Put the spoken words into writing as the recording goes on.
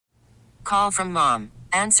call from mom.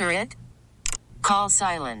 Answer it. Call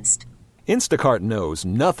silenced. Instacart knows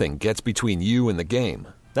nothing gets between you and the game.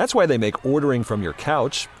 That's why they make ordering from your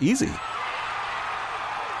couch easy.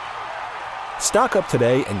 Stock up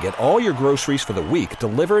today and get all your groceries for the week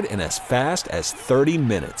delivered in as fast as 30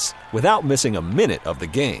 minutes without missing a minute of the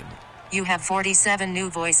game. You have 47 new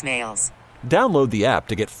voicemails. Download the app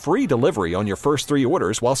to get free delivery on your first 3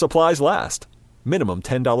 orders while supplies last. Minimum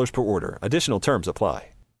 $10 per order. Additional terms apply.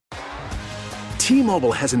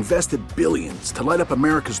 T-Mobile has invested billions to light up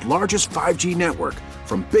America's largest 5G network,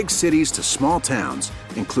 from big cities to small towns,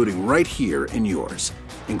 including right here in yours.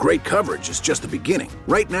 And great coverage is just the beginning.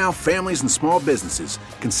 Right now, families and small businesses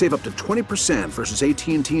can save up to 20% versus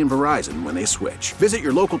AT&T and Verizon when they switch. Visit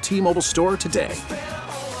your local T-Mobile store today.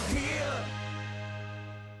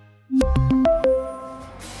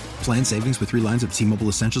 Plan savings with 3 lines of T-Mobile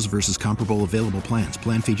Essentials versus comparable available plans.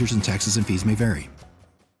 Plan features and taxes and fees may vary.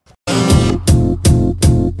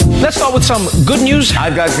 Let's start with some good news.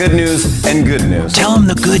 I've got good news and good news. Tell them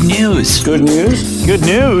the good news. Good news? Good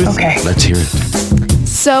news. Okay. Let's hear it.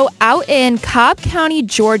 So out in Cobb County,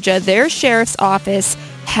 Georgia, their sheriff's office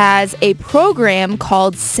has a program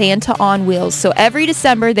called Santa on Wheels. So every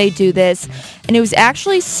December they do this, and it was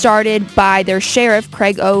actually started by their sheriff,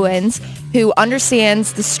 Craig Owens, who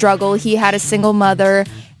understands the struggle. He had a single mother,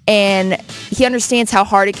 and he understands how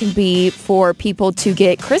hard it can be for people to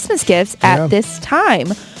get Christmas gifts at this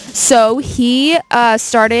time. So he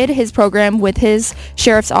started his program with his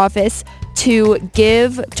sheriff's office to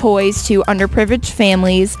give toys to underprivileged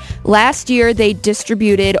families. Last year, they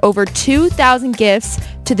distributed over 2,000 gifts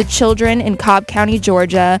to the children in Cobb County,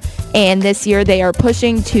 Georgia, and this year they are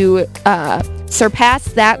pushing to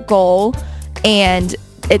surpass that goal. And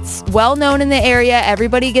it's well known in the area.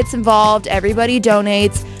 Everybody gets involved. Everybody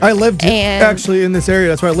donates. I lived actually in this area.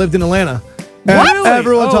 That's where I lived in Atlanta. What?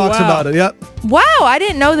 Everyone talks about it. Yep. Wow, I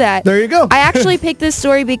didn't know that. There you go. I actually picked this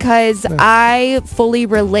story because I fully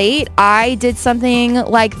relate. I did something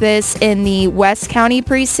like this in the West County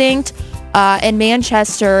precinct in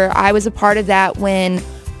Manchester. I was a part of that when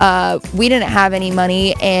we didn't have any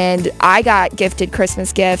money, and I got gifted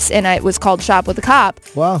Christmas gifts, and it was called Shop with a Cop.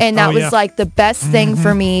 Wow. And that was like the best thing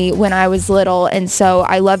for me when I was little. And so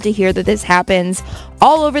I love to hear that this happens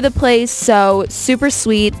all over the place. So super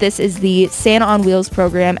sweet. This is the Santa on Wheels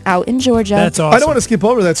program out in Georgia. That's awesome. I don't want to skip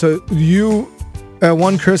over that. So you, at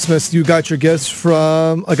one Christmas, you got your gifts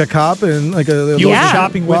from like a cop and like a... You were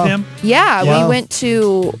shopping with him? Yeah. We went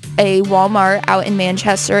to a Walmart out in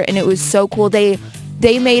Manchester, and it was so cool. They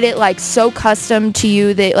made it like so custom to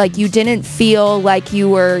you that like you didn't feel like you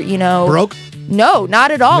were, you know... Broke? No, not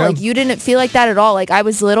at all. Yeah. Like you didn't feel like that at all. Like I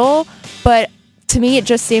was little, but to me it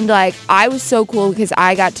just seemed like I was so cool because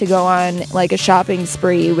I got to go on like a shopping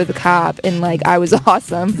spree with a cop, and like I was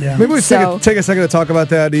awesome. Yeah. Maybe we take a second to talk about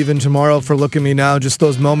that even tomorrow for Look at Me Now. Just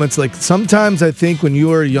those moments. Like sometimes I think when you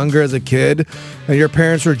were younger as a kid and your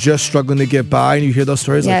parents were just struggling to get by, and you hear those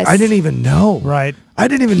stories, like I didn't even know. Right. I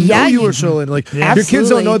didn't even know you were struggling. Like your kids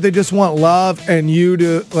don't know it. They just want love and you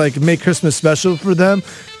to like make Christmas special for them.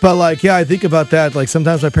 But like, I think about that. Like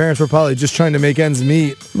sometimes my parents were probably just trying to make ends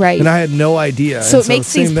meet. Right. And I had no idea. So it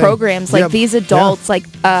makes these programs, like these adults, like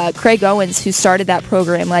Craig Owens, who started that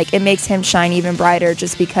program, like it makes him shine even brighter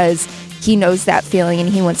just because he knows that feeling and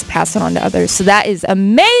he wants to pass it on to others. So that is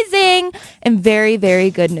amazing and very,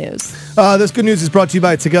 very good news. This good news is brought to you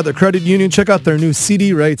by Together Credit Union. Check out their new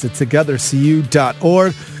CD rates at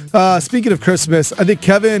togethercu.org. Speaking of Christmas, I think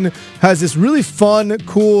Kevin has this really fun,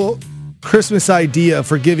 cool Christmas idea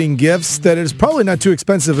for giving gifts that is probably not too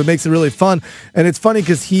expensive. It makes it really fun. And it's funny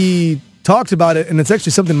because he talked about it, and it's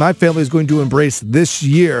actually something my family is going to embrace this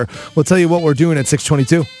year. We'll tell you what we're doing at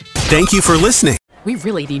 6:22. Thank you for listening. We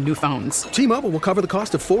really need new phones. T-Mobile will cover the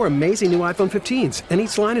cost of 4 amazing new iPhone 15s, and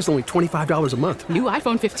each line is only $25 a month. New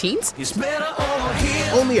iPhone 15s? It's better over here.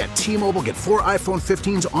 Only at T-Mobile, get 4 iPhone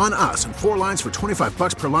 15s on us and 4 lines for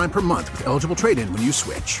 $25 per line per month with eligible trade-in when you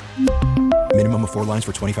switch. Minimum of 4 lines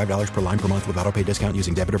for $25 per line per month with autopay discount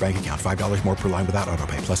using debit or bank account. $5 more per line without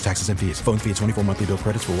autopay, plus taxes and fees. Phone fee at 24 monthly bill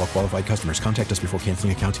credits for well-qualified customers. Contact us before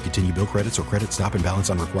canceling account to continue bill credits or credit stop and balance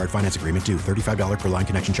on required finance agreement due. $35 per line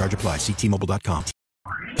connection charge applies. See T-Mobile.com.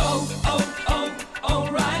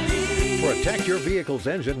 O'Reilly. Protect your vehicle's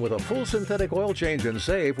engine with a full synthetic oil change and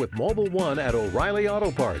save with Mobil 1 at O'Reilly Auto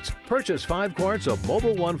Parts. Purchase 5 quarts of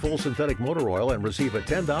Mobil 1 full synthetic motor oil and receive a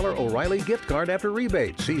 $10 O'Reilly gift card after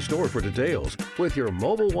rebate. See store for details. With your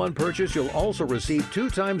Mobil 1 purchase, you'll also receive 2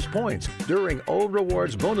 times points during O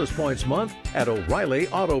Rewards Bonus Points Month at O'Reilly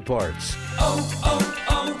Auto Parts.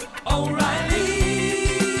 O'Reilly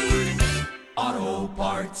Auto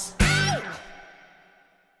Parts.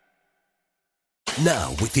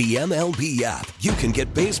 Now, with the MLB app, you can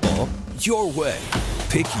get baseball your way.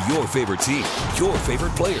 Pick your favorite team, your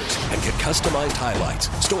favorite players, and get customized highlights,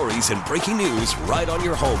 stories, and breaking news right on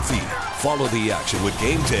your home feed. Follow the action with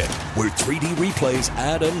Game 10, where 3D replays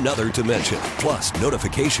add another dimension. Plus,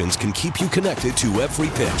 notifications can keep you connected to every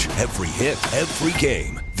pitch, every hit, every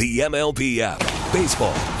game. The MLB app.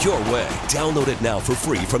 Baseball your way. Download it now for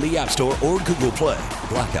free from the App Store or Google Play.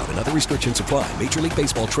 Blackout and other restrictions apply. Major League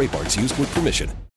Baseball trademarks used with permission.